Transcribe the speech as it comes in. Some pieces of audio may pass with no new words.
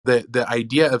The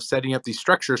idea of setting up these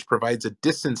structures provides a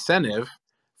disincentive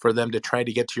for them to try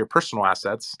to get to your personal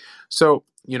assets. So,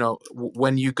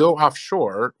 when you go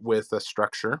offshore with a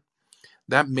structure,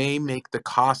 that may make the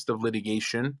cost of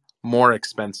litigation more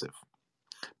expensive,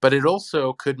 but it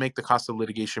also could make the cost of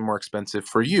litigation more expensive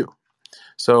for you.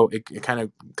 So it kind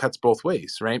of cuts both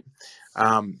ways, right?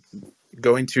 Um,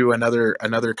 Going to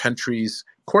another country's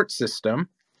court system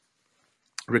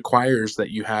requires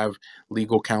that you have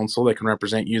legal counsel that can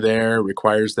represent you there,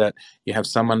 requires that you have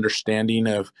some understanding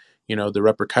of the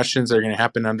repercussions that are going to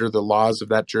happen under the laws of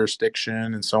that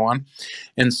jurisdiction and so on.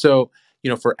 And so,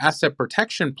 for asset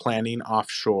protection planning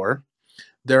offshore,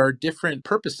 there are different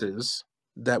purposes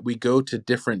that we go to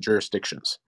different jurisdictions.